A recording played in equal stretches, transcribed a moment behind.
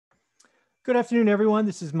Good afternoon, everyone.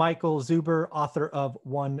 This is Michael Zuber, author of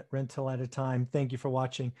One Rental at a Time. Thank you for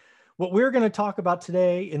watching. What we're going to talk about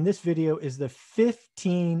today in this video is the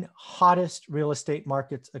 15 hottest real estate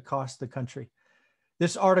markets across the country.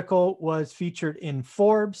 This article was featured in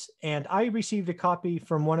Forbes, and I received a copy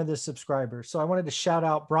from one of the subscribers. So I wanted to shout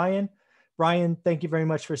out Brian. Brian, thank you very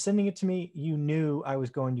much for sending it to me. You knew I was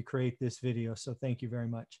going to create this video, so thank you very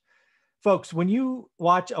much. Folks, when you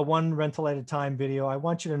watch a One Rental at a Time video, I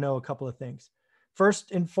want you to know a couple of things.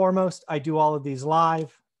 First and foremost, I do all of these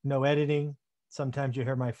live, no editing. Sometimes you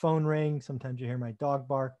hear my phone ring. Sometimes you hear my dog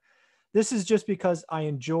bark. This is just because I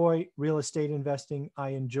enjoy real estate investing. I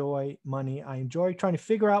enjoy money. I enjoy trying to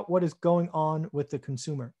figure out what is going on with the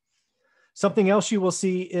consumer. Something else you will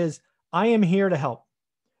see is I am here to help.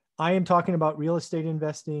 I am talking about real estate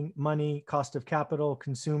investing, money, cost of capital,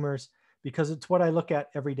 consumers, because it's what I look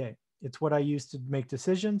at every day. It's what I use to make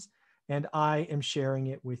decisions, and I am sharing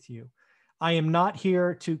it with you. I am not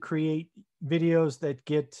here to create videos that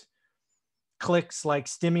get clicks like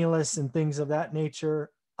stimulus and things of that nature.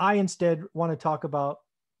 I instead want to talk about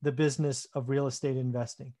the business of real estate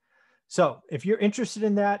investing. So if you're interested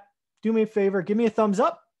in that, do me a favor, give me a thumbs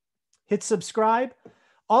up, hit subscribe.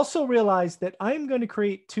 Also realize that I'm going to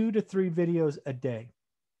create 2 to 3 videos a day.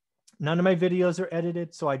 None of my videos are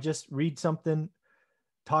edited, so I just read something,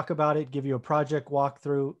 talk about it, give you a project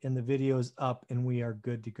walkthrough, and the video's up and we are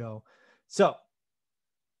good to go. So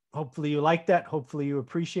hopefully you like that. Hopefully you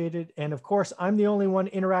appreciate it. And of course, I'm the only one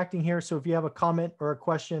interacting here. So if you have a comment or a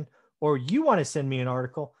question, or you want to send me an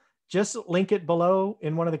article, just link it below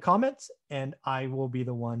in one of the comments and I will be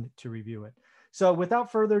the one to review it. So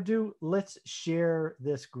without further ado, let's share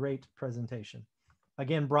this great presentation.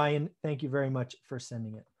 Again, Brian, thank you very much for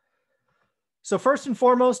sending it. So first and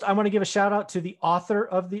foremost, I want to give a shout out to the author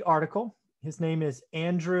of the article. His name is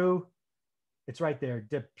Andrew, it's right there,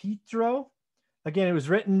 DePietro. Again, it was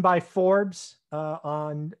written by Forbes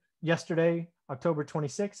on yesterday, October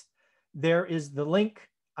 26th. There is the link.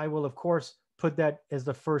 I will, of course, put that as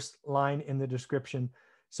the first line in the description.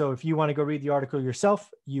 So if you want to go read the article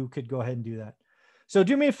yourself, you could go ahead and do that. So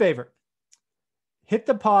do me a favor. Hit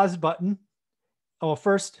the pause button. Oh,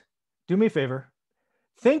 first, do me a favor.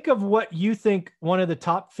 Think of what you think one of the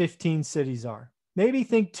top 15 cities are. Maybe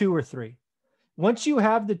think 2 or 3. Once you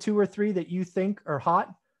have the 2 or 3 that you think are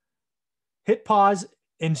hot, hit pause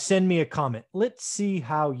and send me a comment. Let's see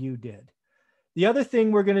how you did. The other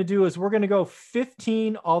thing we're going to do is we're going to go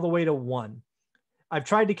 15 all the way to 1. I've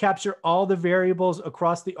tried to capture all the variables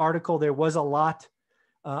across the article. There was a lot.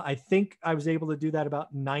 I think I was able to do that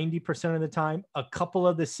about 90% of the time. A couple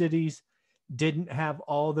of the cities didn't have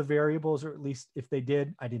all the variables, or at least if they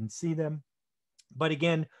did, I didn't see them. But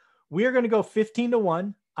again, we're going to go 15 to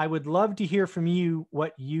 1. I would love to hear from you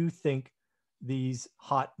what you think these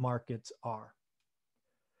hot markets are.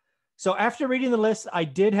 So after reading the list, I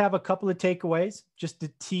did have a couple of takeaways just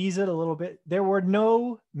to tease it a little bit. There were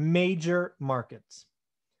no major markets,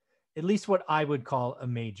 at least what I would call a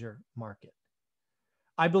major market.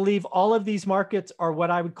 I believe all of these markets are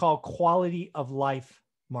what I would call quality of life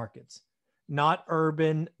markets. Not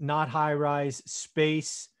urban, not high rise,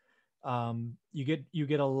 space. You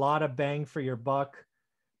get a lot of bang for your buck,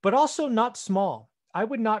 but also not small. I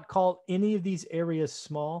would not call any of these areas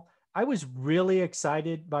small. I was really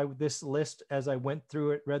excited by this list as I went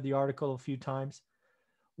through it, read the article a few times.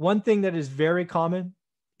 One thing that is very common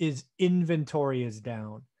is inventory is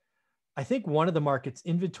down. I think one of the markets,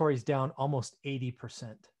 inventory is down almost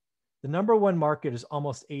 80%. The number one market is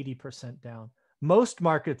almost 80% down. Most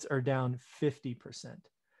markets are down 50%.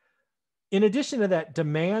 In addition to that,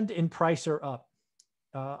 demand and price are up.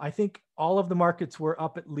 I think all of the markets were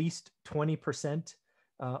up at least 20%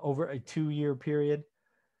 over a 2-year period.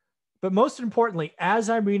 But most importantly, as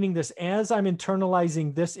I'm reading this, as I'm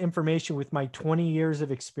internalizing this information with my 20 years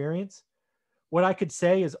of experience, what I could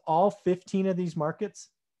say is all 15 of these markets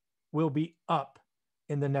will be up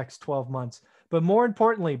in the next 12 months. But more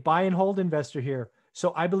importantly, buy and hold investor here.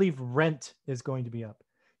 So I believe rent is going to be up.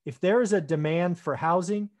 If there is a demand for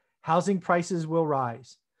housing, housing prices will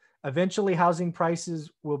rise. Eventually, housing prices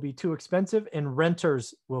will be too expensive and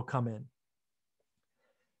renters will come in.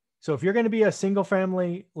 So if you're going to be a single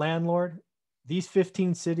family landlord, these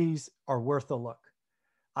 15 cities are worth a look.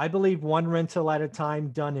 I believe one rental at a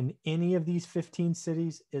time done in any of these 15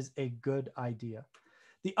 cities is a good idea.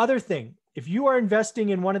 The other thing, if you are investing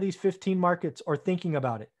in one of these 15 markets or thinking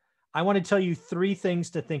about it, I want to tell you 3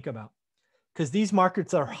 things to think about, because these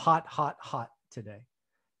markets are hot, hot, hot today,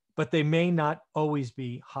 but they may not always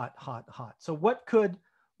be hot, hot, hot. So what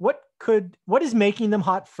is making them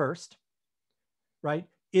hot first, right?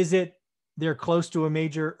 Is it They're close to a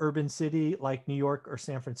major urban city like New York or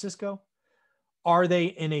San Francisco? Are they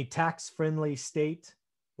in a tax-friendly state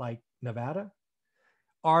like Nevada?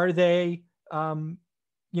 Are they, a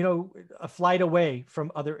flight away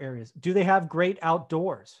from other areas? Do they have great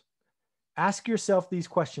outdoors? Ask yourself these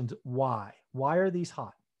questions. Why? Why are these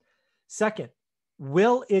hot? Second,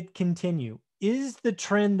 will it continue? Is the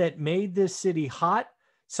trend that made this city hot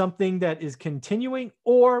something that is continuing,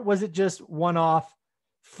 or was it just one-off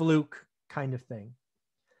fluke kind of thing?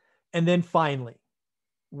 And then finally,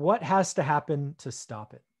 what has to happen to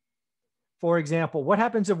stop it? For example, what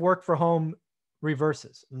happens if work from home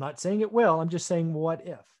reverses? I'm not saying it will. I'm just saying what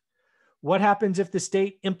if. What happens if the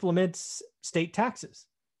state implements state taxes?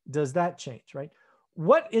 Does that change, right?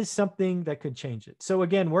 What is something that could change it? So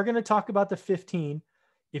again, we're going to talk about the 15.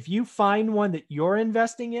 If you find one that you're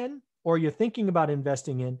investing in or you're thinking about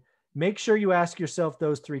investing in, make sure you ask yourself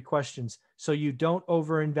those 3 questions so you don't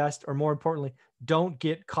overinvest, or more importantly, don't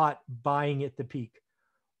get caught buying at the peak.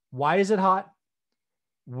 Why is it hot?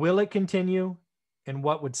 Will it continue? And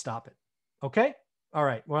what would stop it? Okay? All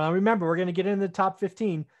right. Well, remember, we're going to get into the top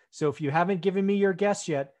 15. So if you haven't given me your guess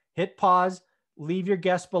yet, hit pause, leave your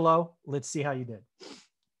guess below. Let's see how you did.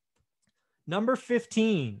 Number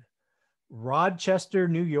 15, Rochester,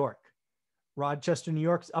 New York. Rochester, New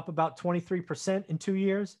York's up about 23% in 2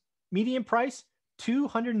 years. Median price,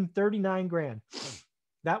 239 grand.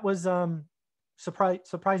 That was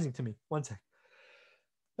surprising to me. One sec.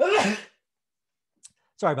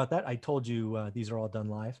 Sorry about that. I told you these are all done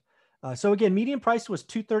live. So again, median price was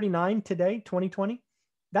 239 today, 2020.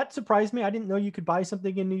 That surprised me. I didn't know you could buy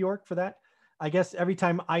something in New York for that. I guess every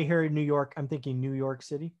time I hear New York, I'm thinking New York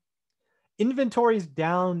City. Inventory is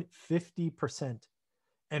down 50%.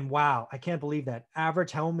 And wow, I can't believe that.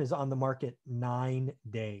 Average home is on the market 9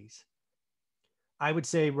 days. I would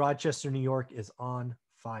say Rochester, New York is on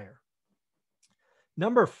fire.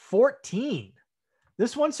 Number 14.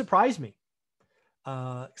 This one surprised me.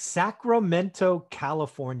 Sacramento,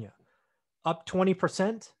 California, up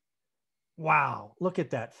 20%. Wow, look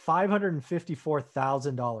at that,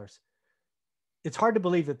 $554,000. It's hard to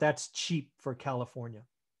believe that that's cheap for California.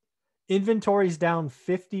 Inventory's down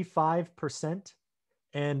 55%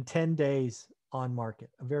 and 10 days on market,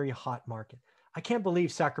 a very hot market. I can't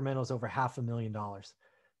believe Sacramento's over $500,000.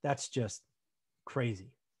 That's just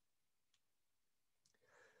crazy.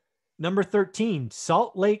 Number 13,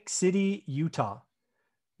 Salt Lake City, Utah.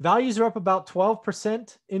 Values are up about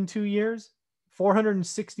 12% in 2 years,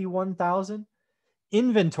 461,000.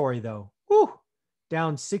 Inventory though,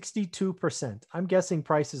 down 62%. I'm guessing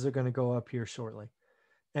prices are going to go up here shortly.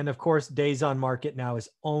 And of course, days on market now is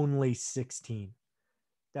only 16.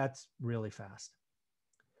 That's really fast.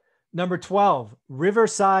 Number 12,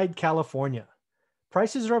 Riverside, California.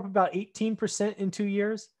 Prices are up about 18% in 2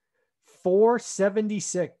 years,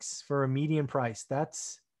 476 for a median price.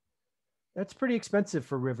 That's pretty expensive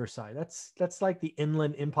for Riverside. That's like the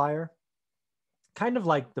Inland Empire, kind of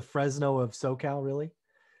like the Fresno of SoCal, really.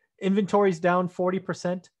 Inventory's down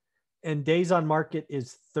 40% and days on market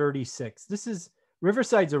is 36.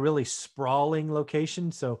 Riverside's a really sprawling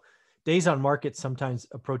location, so days on market sometimes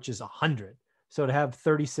approaches 100. So to have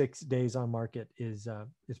 36 days on market is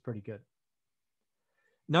pretty good.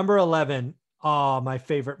 Number 11, my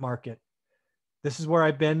favorite market. This is where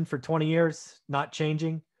I've been for 20 years, not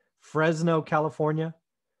changing. Fresno, California.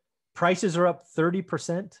 Prices are up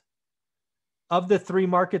 30%. Of the 3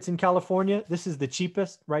 markets in California, this is the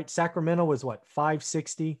cheapest, right? Sacramento was what,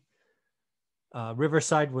 $560?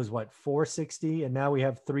 Riverside was what, $460? And now we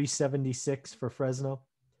have $376 for Fresno.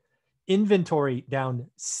 Inventory down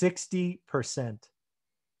 60%.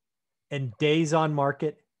 And days on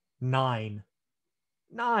market, 9.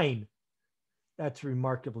 9. That's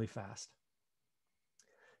remarkably fast.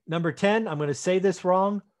 Number 10, I'm going to say this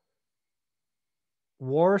wrong.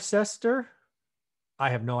 Worcester.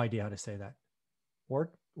 I have no idea how to say that.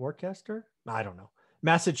 Worcester? I don't know.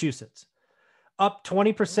 Massachusetts. Up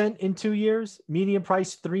 20% in 2 years. Median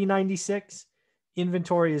price $396.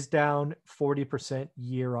 Inventory is down 40%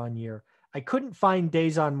 year on year. I couldn't find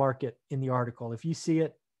days on market in the article. If you see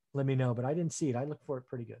it, let me know, but I didn't see it. I looked for it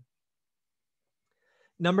pretty good.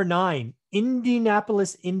 Number 9,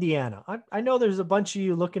 Indianapolis, Indiana. I know there's a bunch of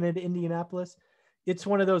you looking at Indianapolis. It's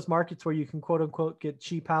one of those markets where you can quote unquote get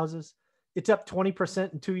cheap houses. It's up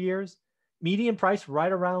 20% in 2 years. Median price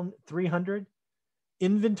right around 300.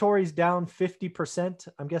 Inventory's down 50%.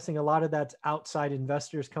 I'm guessing a lot of that's outside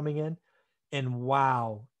investors coming in. And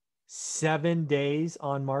wow, 7 days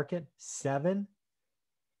on market. 7?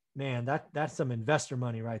 Man, that's some investor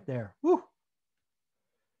money right there. Woo.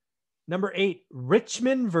 Number 8,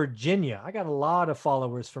 Richmond, Virginia. I got a lot of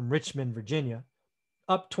followers from Richmond, Virginia.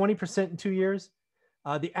 Up 20% in 2 years.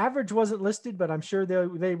 The average wasn't listed, but I'm sure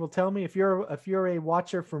they will tell me. If you're a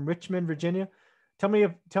watcher from Richmond, Virginia, tell me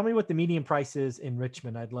what the median price is in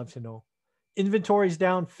Richmond. I'd love to know. Inventory's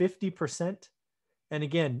down 50%. And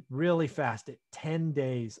again, really fast at 10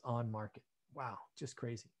 days on market. Wow, just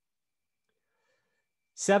crazy.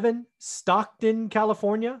 7, Stockton,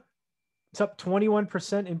 California. It's up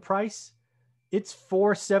 21% in price. It's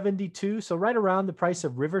 $472, so right around the price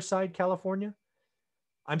of Riverside, California.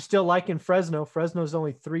 I'm still liking Fresno. Fresno's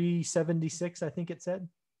only $376, I think it said.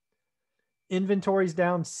 Inventory's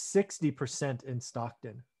down 60% in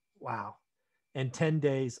Stockton. Wow. And 10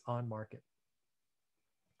 days on market.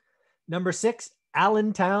 Number 6,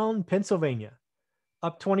 Allentown, Pennsylvania.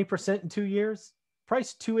 Up 20% in 2 years.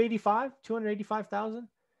 Price $285,000.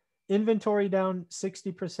 Inventory down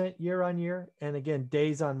 60% year on year. And again,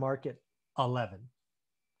 days on market, 11.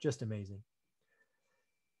 Just amazing.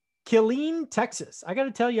 Killeen, Texas. I got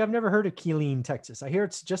to tell you, I've never heard of Killeen, Texas. I hear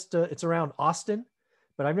it's just, it's around Austin,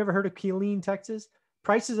 but I've never heard of Killeen, Texas.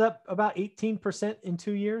 Price is up about 18% in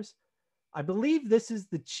 2 years. I believe this is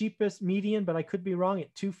the cheapest median, but I could be wrong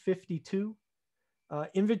at $252.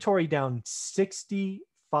 Inventory down 65%.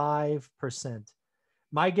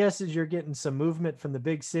 My guess is you're getting some movement from the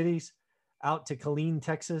big cities out to Killeen,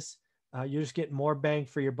 Texas. You're just getting more bang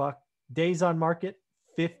for your buck. Days on market,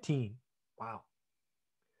 15. Wow.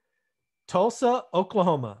 Tulsa,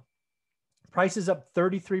 Oklahoma. Price is up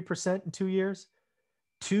 33% in 2 years.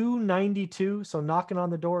 $292, so knocking on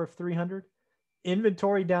the door of $300.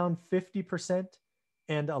 Inventory down 50%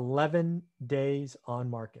 and 11 days on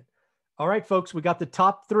market. All right, folks, we got the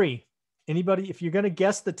top 3. Anybody, if you're going to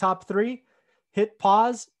guess the top 3, hit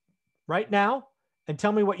pause right now and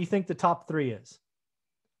tell me what you think the top 3 is.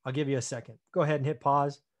 I'll give you a second. Go ahead and hit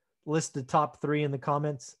pause. List the top 3 in the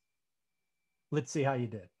comments. Let's see how you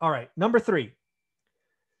did. All right, number 3.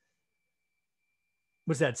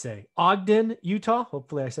 What's that say? Ogden, Utah.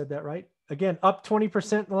 Hopefully I said that right. Again, up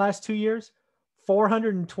 20% in the last 2 years.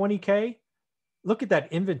 420K. Look at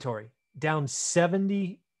that inventory. Down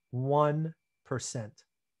 71%.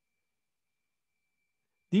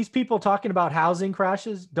 These people talking about housing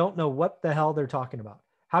crashes don't know what the hell they're talking about.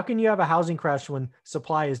 How can you have a housing crash when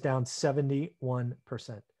supply is down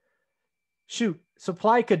 71%? Shoot,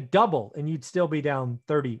 supply could double and you'd still be down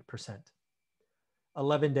 30%.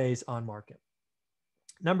 11 days on market.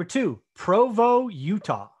 Number 2, Provo,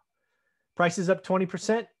 Utah. Prices up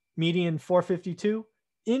 20%, median 452.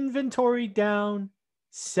 Inventory down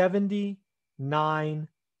 79%.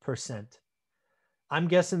 I'm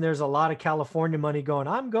guessing there's a lot of California money going,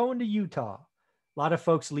 I'm going to Utah. A lot of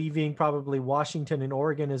folks leaving probably Washington and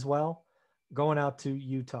Oregon as well, going out to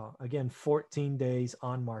Utah. Again, 14 days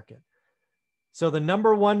on market. So the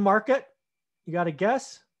number 1 market, you got to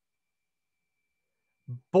guess?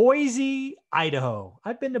 Boise, Idaho.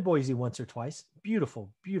 I've been to Boise once or twice. Beautiful,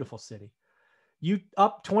 beautiful city. You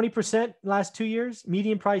up 20% last 2 years.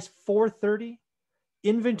 Median price $430.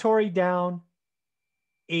 Inventory down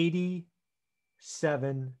 87%.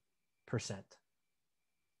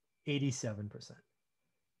 87%.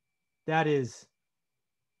 That is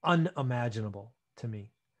unimaginable to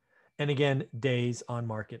me. And again, days on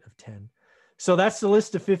market of 10. So that's the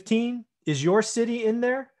list of 15. Is your city in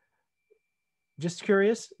there? Just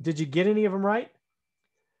curious. Did you get any of them right?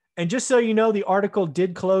 And just so you know, the article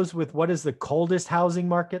did close with what is the coldest housing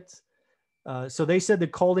markets. So they said the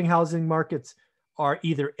cold housing markets are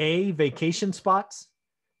either A, vacation spots,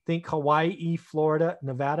 think Hawaii, Florida,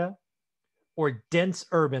 Nevada, or dense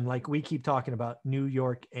urban, like we keep talking about, New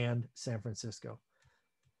York and San Francisco.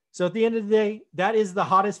 So at the end of the day, that is the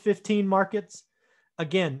hottest 15 markets.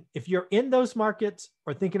 Again, if you're in those markets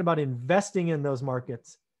or thinking about investing in those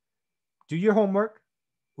markets, do your homework,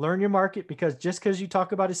 learn your market, because just because you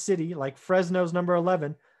talk about a city like Fresno's number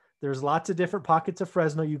 11, there's lots of different pockets of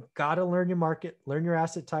Fresno. You've got to learn your market, learn your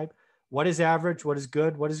asset type. What is average? What is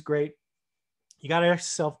good? What is great? You got to ask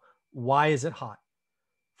yourself, why is it hot?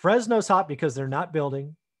 Fresno's hot because they're not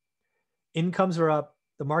building. Incomes are up.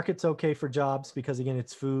 The market's okay for jobs because, again,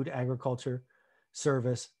 it's food, agriculture,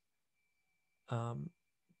 service.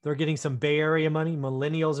 They're getting some Bay Area money.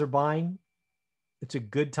 Millennials are buying. It's a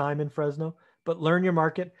good time in Fresno. But learn your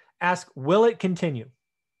market. Ask, will it continue?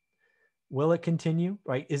 Will it continue?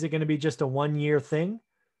 Right? Is it going to be just a 1-year thing?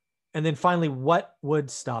 And then finally, what would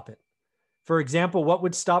stop it? For example, what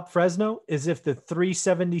would stop Fresno is if the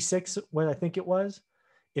 376, what I think it was,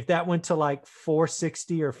 if that went to like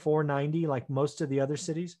 460 or 490, like most of the other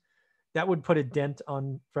cities, that would put a dent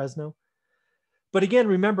on Fresno. But again,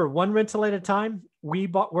 remember, one rental at a time.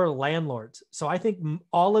 We're landlords. So I think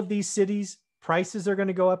all of these cities, prices are going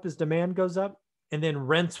to go up as demand goes up, and then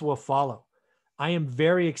rents will follow. I am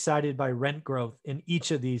very excited by rent growth in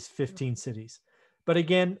each of these 15 cities. But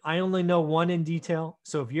again, I only know one in detail.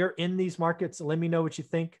 So if you're in these markets, let me know what you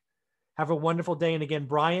think. Have a wonderful day. And again,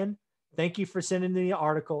 Brian, thank you for sending me the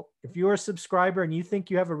article. If you're a subscriber and you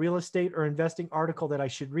think you have a real estate or investing article that I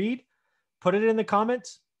should read, put it in the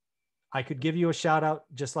comments. I could give you a shout out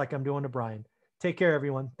just like I'm doing to Brian. Take care,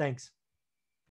 everyone. Thanks.